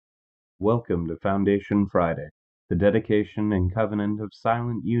Welcome to Foundation Friday. The dedication and covenant of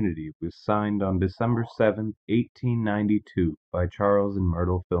silent unity was signed on December 7th, 1892 by Charles and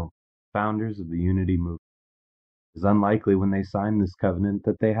Myrtle Fillmore, founders of the Unity movement. It is unlikely when they signed this covenant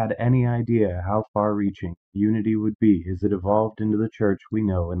that they had any idea how far-reaching unity would be as it evolved into the church we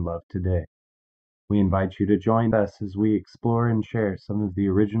know and love today. We invite you to join us as we explore and share some of the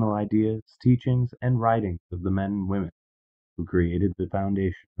original ideas, teachings, and writings of the men and women who created the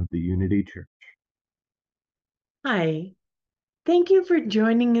foundation of the Unity Church. Hi, thank you for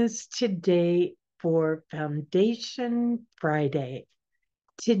joining us today for Foundation Friday.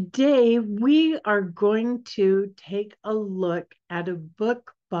 Today, we are going to take a look at a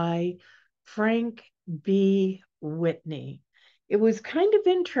book by Frank B. Whitney. It was kind of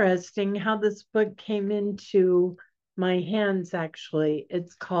interesting how this book came into my hands, actually.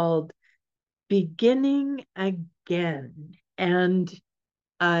 It's called Beginning Again. And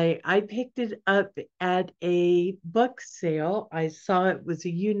I picked it up at a book sale. I saw it was a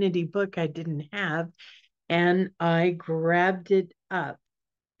Unity book I didn't have, and I grabbed it up.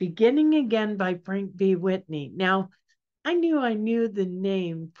 Beginning Again by Frank B. Whitney. Now, I knew the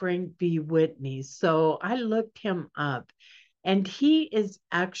name Frank B. Whitney, so I looked him up, and he is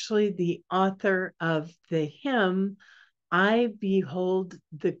actually the author of the hymn I behold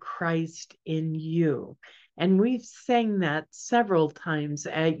the Christ in you. And we've sang that several times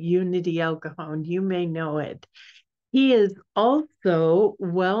at Unity El Cajon. You may know it. He is also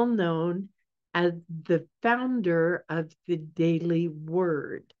well known as the founder of the Daily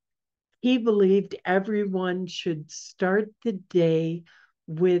Word. He believed everyone should start the day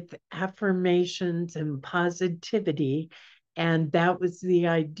with affirmations and positivity. And that was the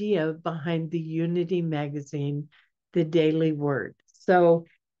idea behind the Unity magazine, The Daily Word. So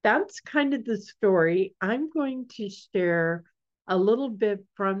that's kind of the story. I'm going to share a little bit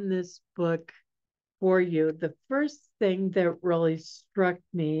from this book for you. The first thing that really struck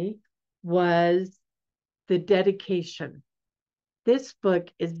me was the dedication. This book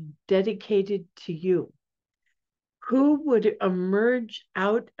is dedicated to you, who would emerge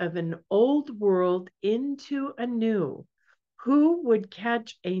out of an old world into a new, who would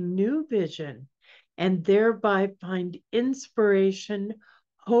catch a new vision and thereby find inspiration,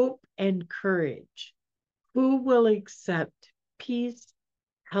 hope, and courage, who will accept peace,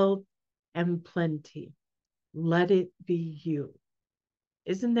 health, and plenty. Let it be you.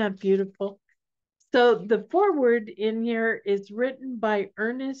 Isn't that beautiful? So the foreword in here is written by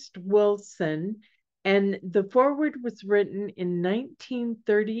Ernest Wilson, and the foreword was written in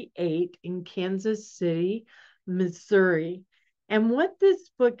 1938 in Kansas City, Missouri. And what this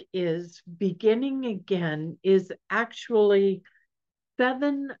book is, Beginning Again, is actually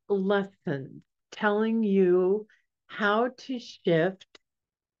 7 lessons telling you how to shift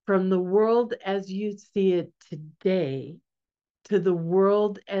from the world as you see it today to the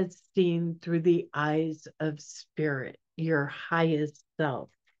world as seen through the eyes of spirit, your highest self.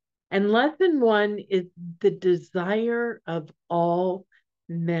 And lesson 1 is the desire of all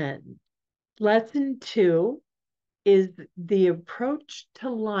men. Lesson 2 is the approach to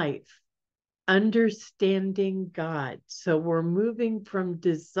life, understanding God. So we're moving from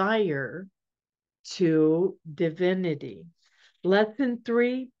desire to divinity. Lesson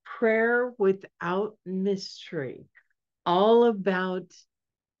 3, prayer without mystery, all about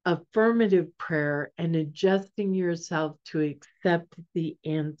affirmative prayer and adjusting yourself to accept the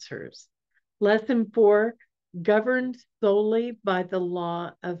answers. Lesson 4, governed solely by the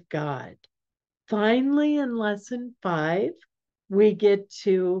law of God. Finally, in lesson 5, we get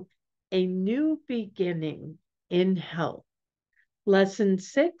to a new beginning in health. Lesson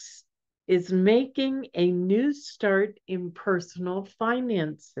 6 is making a new start in personal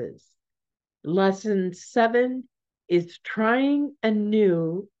finances. Lesson 7 is trying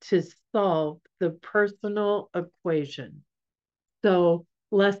anew to solve the personal equation. So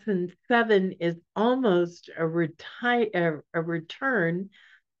lesson 7 is almost a return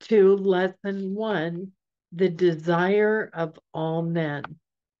to lesson 1, the desire of all men.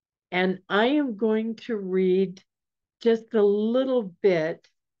 And I am going to read just a little bit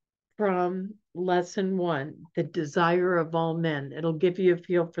from lesson 1, the desire of all men. It'll give you a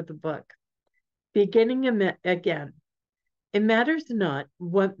feel for the book. Beginning again. It matters not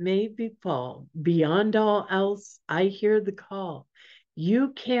what may befall, beyond all else, I hear the call.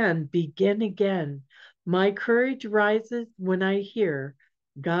 You can begin again. My courage rises when I hear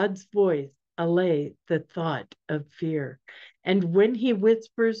God's voice allay the thought of fear. And when he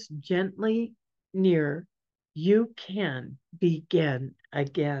whispers gently near, you can begin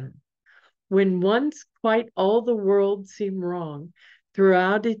again. When once quite all the world seemed wrong,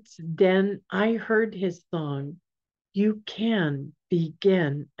 Throughout its den, I heard his song, "You can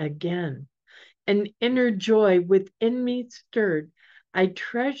begin again." An inner joy within me stirred. I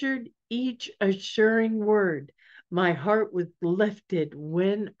treasured each assuring word. My heart was lifted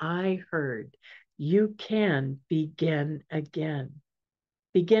when I heard, "You can begin again."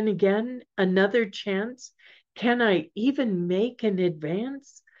 Begin again? Another chance? Can I even make an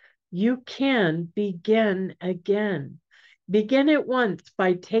advance? You can begin again. Begin at once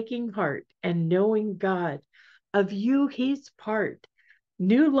by taking heart and knowing God. Of you, He's part.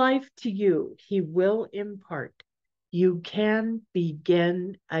 New life to you, He will impart. You can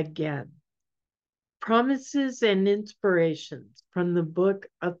begin again. Promises and inspirations from the Book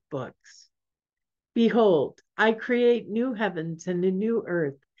of Books. Behold, I create new heavens and a new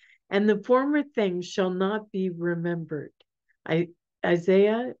earth, and the former things shall not be remembered.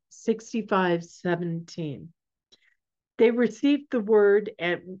 Isaiah 65:17. They received the word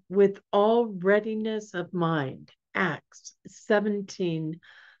with all readiness of mind. Acts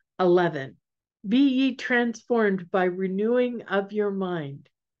 17:11. Be ye transformed by renewing of your mind.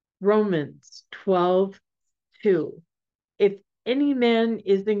 Romans 12:2. If any man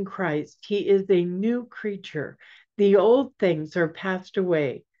is in Christ, he is a new creature. The old things are passed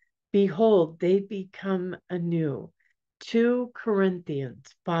away. Behold, they become anew. 2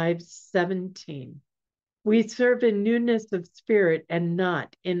 Corinthians 5:17. We serve in newness of spirit and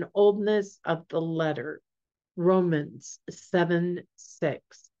not in oldness of the letter. Romans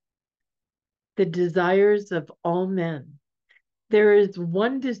 7:6. The desires of all men. There is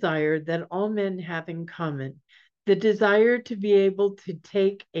one desire that all men have in common, the desire to be able to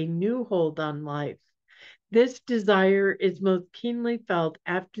take a new hold on life. This desire is most keenly felt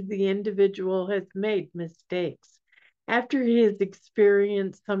after the individual has made mistakes, after he has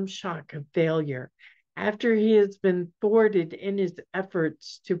experienced some shock of failure, after he has been thwarted in his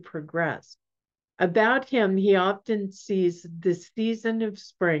efforts to progress. About him, he often sees the season of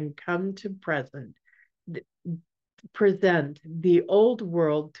spring come to present the old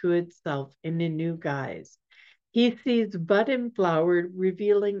world to itself in a new guise. He sees bud and flower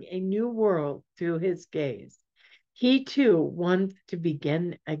revealing a new world through his gaze. He too wants to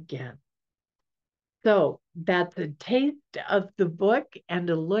begin again. So that's a taste of the book and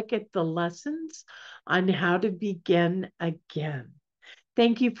a look at the lessons on how to begin again.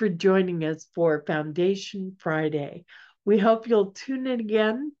 Thank you for joining us for Foundation Friday. We hope you'll tune in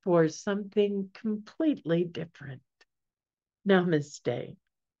again for something completely different. Namaste.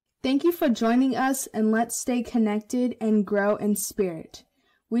 Thank you for joining us, and let's stay connected and grow in spirit.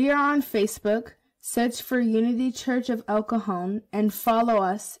 We are on Facebook. Search for Unity Church of El Cajon and follow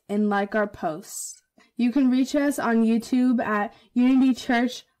us and like our posts. You can reach us on YouTube at Unity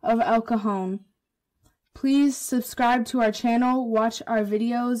Church of El Cajon. Please subscribe to our channel, watch our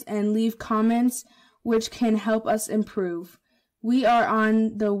videos, and leave comments which can help us improve. We are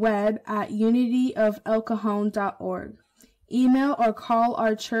on the web at unityofelcajon.org. Email or call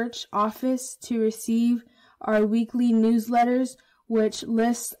our church office to receive our weekly newsletters, which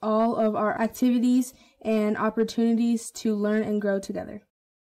lists all of our activities and opportunities to learn and grow together.